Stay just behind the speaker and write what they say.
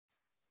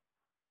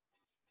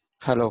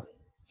Hello,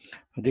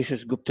 this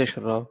is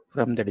Gupteshwar Rao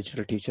from the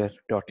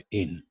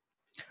digitalteacher.in.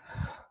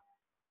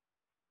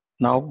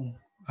 Now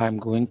I'm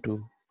going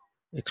to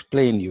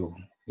explain you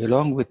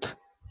along with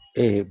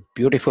a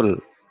beautiful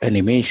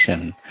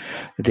animation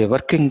the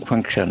working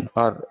function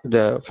or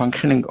the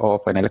functioning of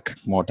an electric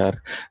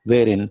motor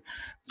wherein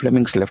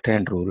Fleming's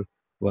left-hand rule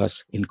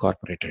was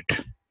incorporated.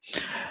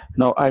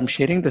 Now I'm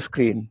sharing the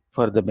screen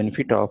for the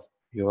benefit of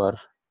your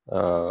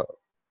uh,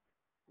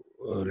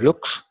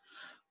 looks,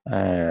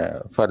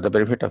 for the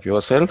benefit of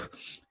yourself,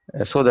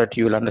 so that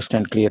you will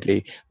understand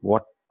clearly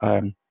what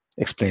I'm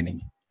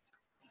explaining.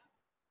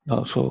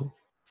 So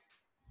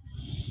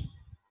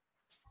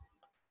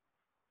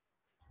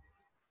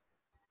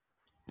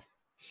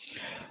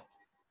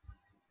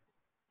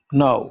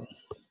now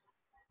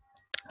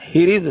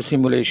here is the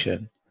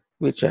simulation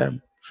which I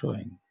am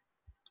showing.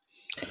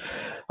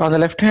 On the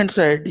left hand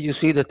side you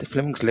see that the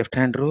Fleming's left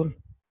hand rule,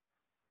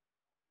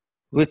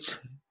 which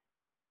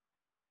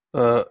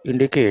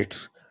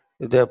indicates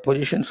the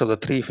positions of the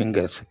three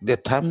fingers, the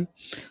thumb,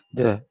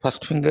 the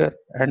first finger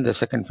and the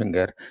second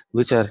finger,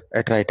 which are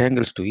at right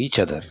angles to each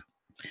other.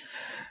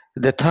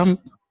 The thumb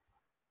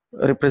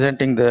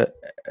representing the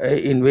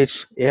in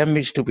which M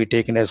is to be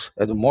taken as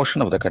the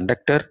motion of the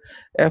conductor,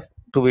 F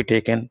to be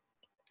taken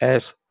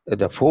as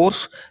the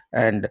force,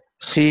 and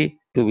C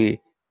to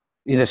be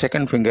in the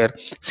second finger,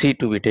 C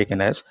to be taken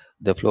as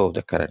the flow of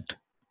the current.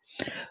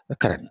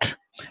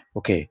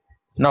 Okay.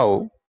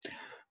 Now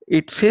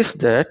it says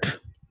that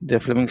the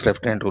Fleming's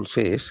left-hand rule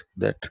says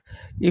that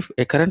if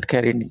a current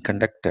carrying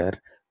conductor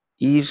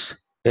is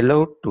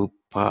allowed to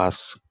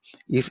pass,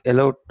 is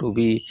allowed to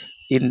be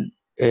in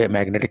a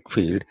magnetic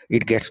field,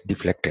 it gets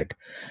deflected,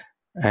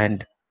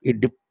 and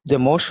the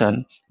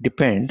motion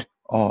depends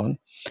on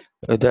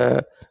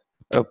the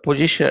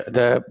position,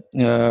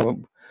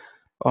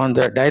 on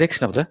the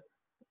direction of the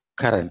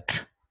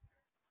current.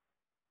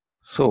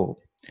 So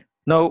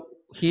now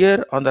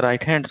here on the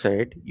right hand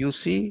side you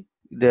see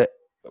the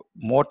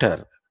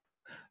motor,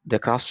 the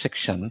cross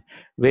section,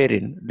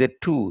 wherein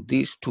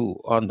these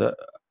two on the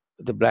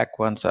black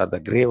ones or the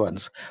gray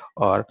ones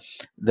are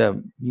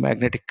the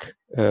magnetic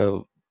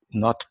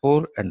north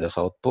pole and the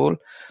south pole,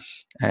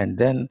 and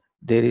then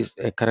there is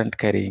a current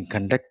carrying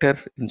conductor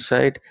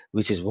inside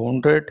which is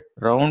wounded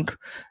round,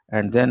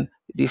 and then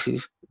this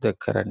is the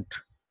current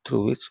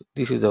through which,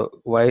 this is the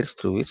wires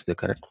through which the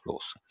current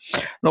flows.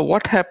 Now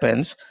what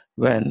happens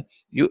when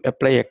you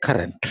apply a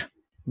current?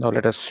 Now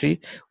let us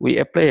see. We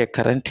apply a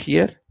current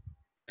here.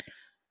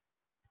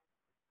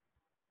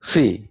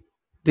 See,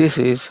 this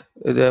is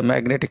the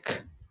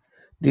magnetic,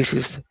 this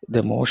is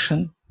the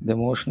motion. The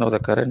motion of the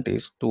current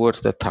is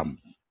towards the thumb.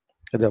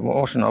 The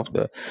motion of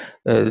the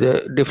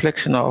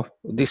deflection of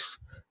this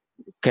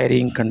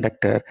carrying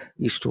conductor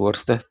is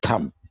towards the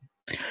thumb.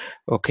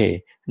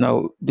 Okay,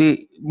 now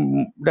the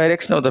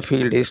direction of the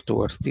field is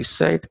towards this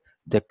side.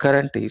 The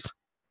current is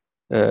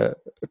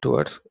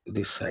towards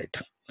this side.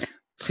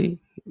 See,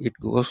 it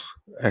goes,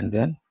 and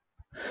then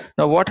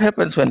now what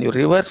happens when you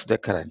reverse the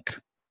current?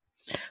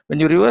 When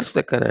you reverse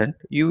the current,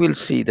 you will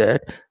see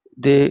that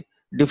the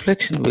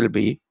deflection will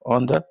be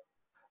on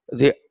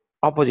the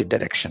opposite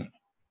direction.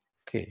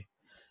 Okay,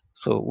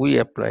 so we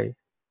apply.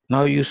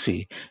 Now you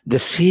see the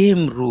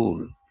same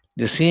rule.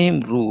 The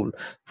same rule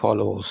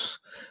follows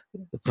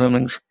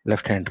Fleming's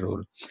left-hand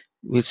rule,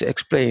 which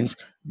explains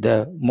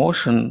the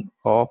motion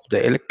of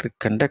the electric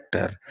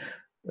conductor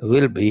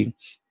will be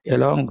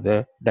along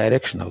the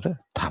direction of the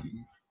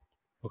thumb.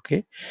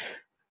 Okay,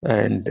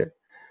 and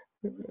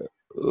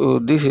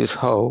this is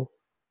how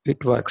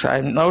it works.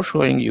 I'm now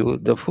showing you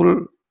the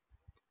full.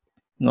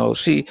 Now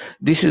see,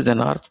 this is the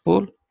North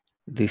Pole,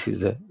 this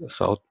is the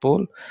South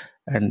Pole,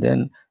 and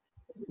then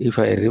if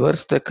I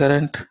reverse the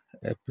current,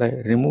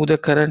 remove the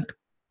current,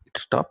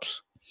 it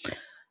stops.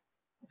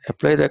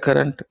 Apply the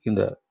current in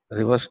the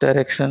reverse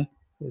direction,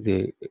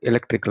 the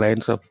electric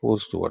lines are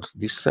forced towards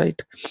this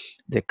side,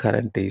 the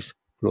current is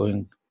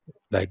flowing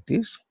like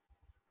this.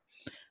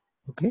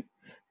 Okay,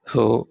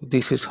 so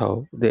this is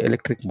how the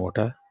electric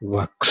motor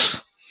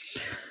works.